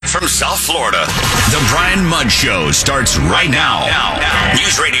from South Florida. The Brian Mudd Show starts right now.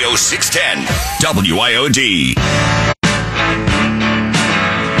 News Radio 610 WIOD.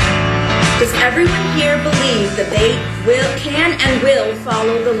 Does everyone here believe that they can and will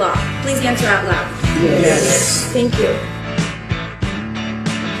follow the law? Please answer out loud. Yes. Thank you.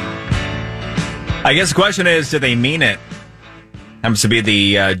 I guess the question is, do they mean it? Happens to be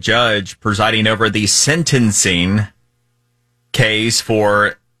the judge presiding over the sentencing case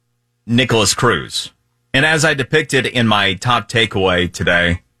for Nikolas Cruz. And as I depicted in my top takeaway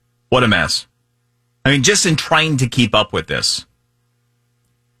today, what a mess. I mean, just in trying to keep up with this.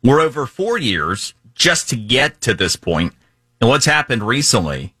 We're over 4 years just to get to this point. And what's happened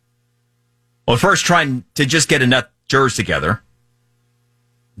recently? Well, first trying to just get enough jurors together.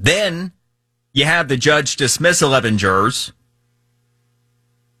 Then you have the judge dismiss 11 jurors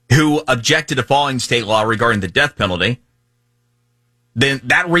who objected to following state law regarding the death penalty. Then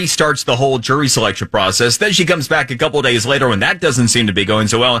that restarts the whole jury selection process. Then she comes back a couple of days later when that doesn't seem to be going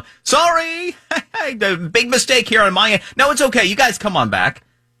so well. Sorry, the big mistake here on my end. No, it's okay. You guys come on back.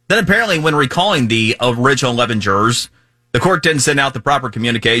 Then apparently when recalling the original 11 jurors, the court didn't send out the proper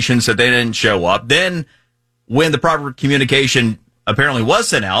communication, so they didn't show up. Then when the proper communication apparently was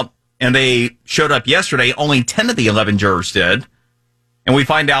sent out and they showed up yesterday, only 10 of the 11 jurors did. And we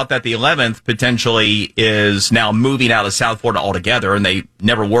find out that the 11th potentially is now moving out of South Florida altogether, and they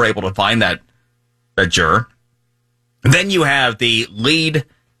never were able to find that juror. Then you have the lead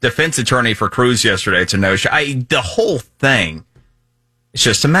defense attorney for Cruz yesterday. It's a no-show. The whole thing is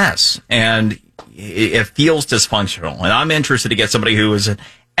just a mess, and it feels dysfunctional. And I'm interested to get somebody who is an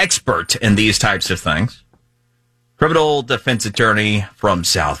expert in these types of things. Criminal defense attorney from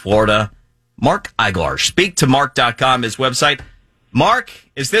South Florida, Mark Eiglarsh. Speak to Mark.com, his website. Mark,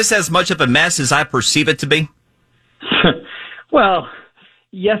 is this as much of a mess as I perceive it to be? Well,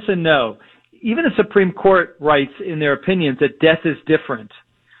 yes and no. Even the Supreme Court writes in their opinions that death is different,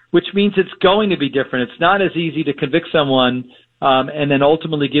 which means it's going to be different. It's not as easy to convict someone and then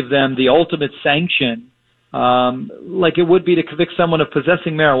ultimately give them the ultimate sanction like it would be to convict someone of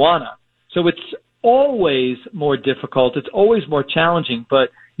possessing marijuana. So it's always more difficult. It's always more challenging. But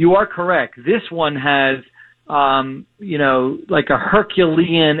you are correct. This one has like a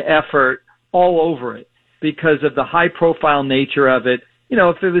Herculean effort all over it because of the high profile nature of it. You know,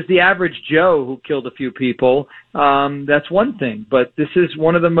 if it was the average Joe who killed a few people, that's one thing. But this is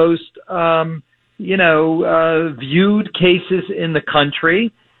one of the most, viewed cases in the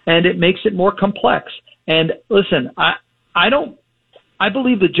country, and it makes it more complex. And listen, I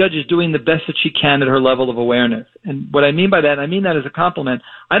believe the judge is doing the best that she can at her level of awareness. And what I mean by that, I mean that as a compliment.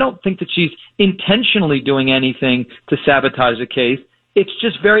 I don't think that she's intentionally doing anything to sabotage the case. It's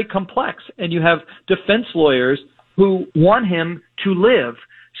just very complex. And you have defense lawyers who want him to live.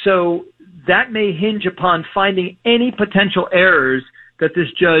 So that may hinge upon finding any potential errors that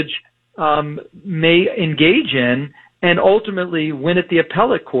this judge may engage in and ultimately win at the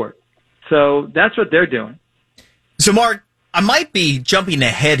appellate court. So that's what they're doing. So, Mark, I might be jumping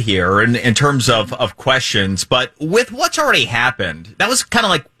ahead here in terms of questions, but with what's already happened, that was kind of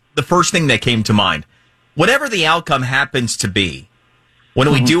like the first thing that came to mind. Whatever the outcome happens to be,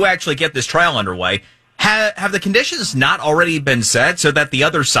 when we do actually get this trial underway, have the conditions not already been set so that the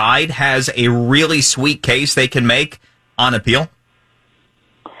other side has a really sweet case they can make on appeal?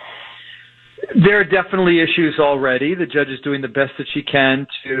 There are definitely issues already. The judge is doing the best that she can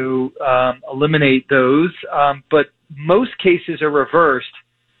to eliminate those, but most cases are reversed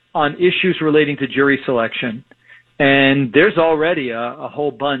on issues relating to jury selection. And there's already a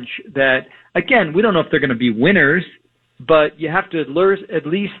whole bunch that, again, we don't know if they're going to be winners, but you have to at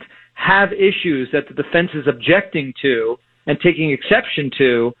least have issues that the defense is objecting to and taking exception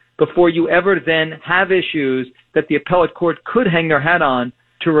to before you ever then have issues that the appellate court could hang their hat on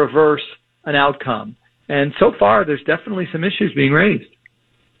to reverse an outcome. And so far, there's definitely some issues being raised.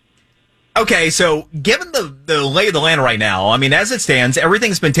 Okay, so given the lay of the land right now, I mean, as it stands,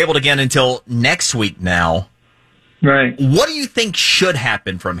 everything's been tabled again until next week now. Right. What do you think should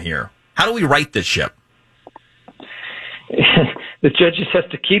happen from here? How do we right this ship? The judge just has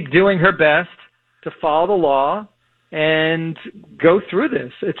to keep doing her best to follow the law and go through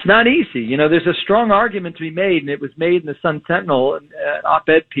this. It's not easy. You know, there's a strong argument to be made, and it was made in the Sun Sentinel, an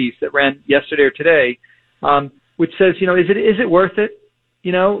op-ed piece that ran yesterday or today, which says, you know, is it worth it?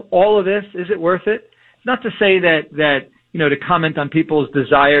 You know, all of this, is it worth it? Not to say that you know, to comment on people's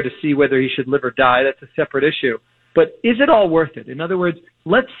desire to see whether he should live or die. That's a separate issue. But is it all worth it? In other words,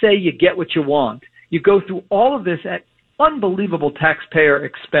 let's say you get what you want. You go through all of this at unbelievable taxpayer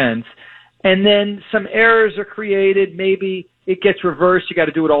expense, and then some errors are created. Maybe it gets reversed. You got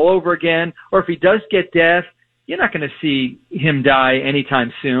to do it all over again. Or if he does get death, you're not going to see him die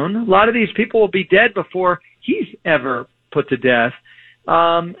anytime soon. A lot of these people will be dead before he's ever put to death.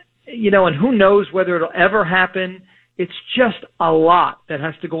 And who knows whether it'll ever happen. It's just a lot that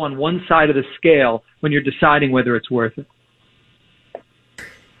has to go on one side of the scale when you're deciding whether it's worth it.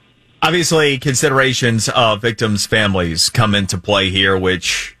 Obviously, considerations of victims' families come into play here,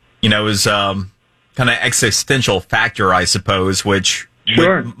 which, is kind of existential factor, I suppose, which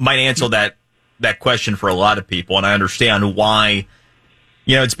might answer that question for a lot of people. And I understand why,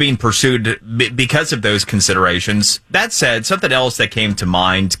 it's being pursued because of those considerations. That said, something else that came to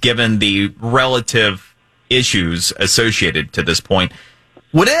mind, given the relative issues associated to this point,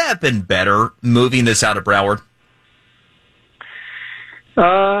 would it have been better moving this out of Broward?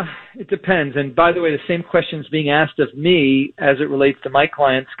 It depends. And by the way, the same question is being asked of me as it relates to my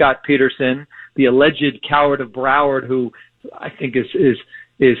client, Scott Peterson, the alleged coward of Broward, who I think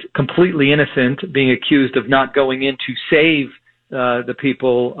is completely innocent, being accused of not going in to save the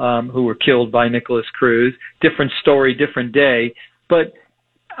people who were killed by Nikolas Cruz. Different story, different day. But,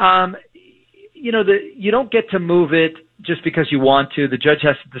 you don't get to move it just because you want to. The judge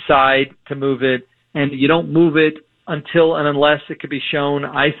has to decide to move it, and you don't move it until and unless it could be shown,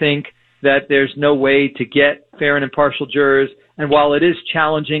 I think, that there's no way to get fair and impartial jurors. And while it is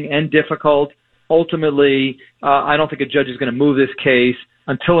challenging and difficult, ultimately, I don't think a judge is going to move this case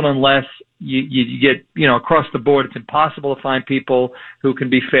until and unless you get, across the board, it's impossible to find people who can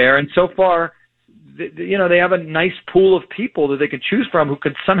be fair. And so far, they have a nice pool of people that they can choose from who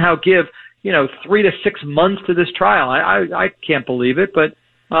could somehow give, 3 to 6 months to this trial. I can't believe it, but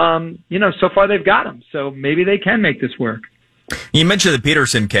so far they've got them. So maybe they can make this work. You mentioned the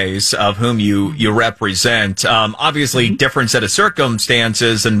Peterson case, of whom you represent. Obviously, different set of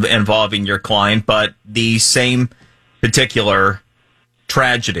circumstances involving your client, but the same particular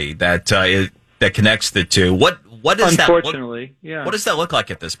tragedy that connects the two. What does Unfortunately, yeah. What does that look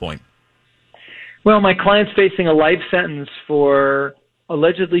like at this point? Well, my client's facing a life sentence for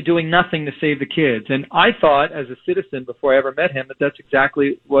allegedly doing nothing to save the kids. And I thought, as a citizen, before I ever met him, that that's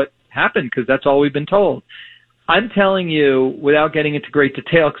exactly what happened, because that's all we've been told. I'm telling you, without getting into great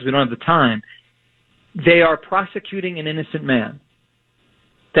detail, because we don't have the time, they are prosecuting an innocent man.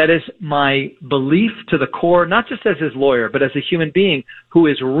 That is my belief to the core, not just as his lawyer, but as a human being who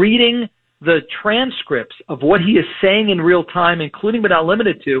is reading the transcripts of what he is saying in real time, including but not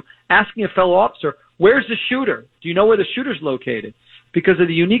limited to, asking a fellow officer, where's the shooter? Do you know where the shooter's located? Because of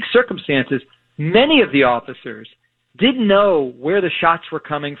the unique circumstances, many of the officers didn't know where the shots were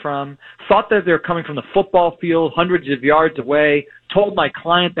coming from, thought that they were coming from the football field hundreds of yards away, told my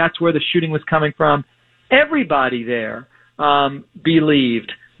client that's where the shooting was coming from. Everybody there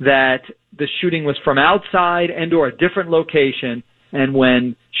believed that the shooting was from outside and or a different location. And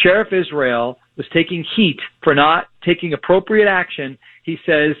when Sheriff Israel was taking heat for not taking appropriate action, he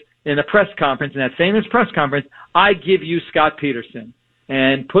says in a press conference, in that famous press conference, I give you Scott Peterson,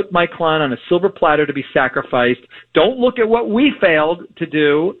 and put my client on a silver platter to be sacrificed. Don't look at what we failed to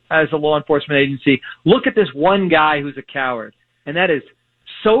do as a law enforcement agency. Look at this one guy who's a coward. And that is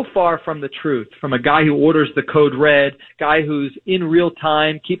so far from the truth, from a guy who orders the code red, guy who's in real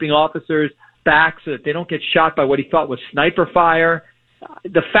time keeping officers back so that they don't get shot by what he thought was sniper fire.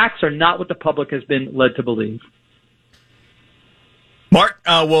 The facts are not what the public has been led to believe. Mark,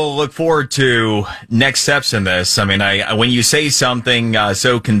 we'll look forward to next steps in this. I mean, when you say something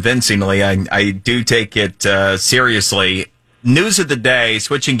so convincingly, I do take it seriously. News of the day,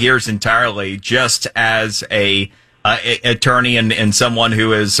 switching gears entirely, just as a attorney and someone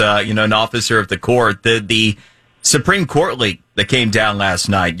who is an officer of the court. The Supreme Court leak that came down last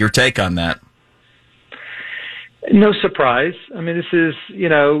night. Your take on that? No surprise. I mean, this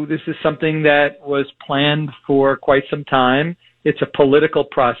is something that was planned for quite some time. It's a political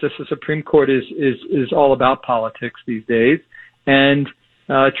process. The Supreme Court is all about politics these days. And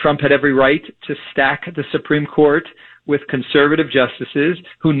Trump had every right to stack the Supreme Court with conservative justices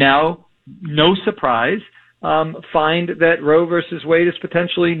who now, no surprise, find that Roe versus Wade is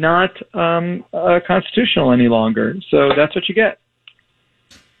potentially not constitutional any longer. So that's what you get.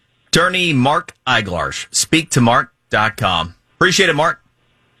 Attorney Mark Eiglarsh, speaktomark.com. Appreciate it, Mark.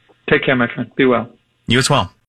 Take care, my friend. Be well. You as well.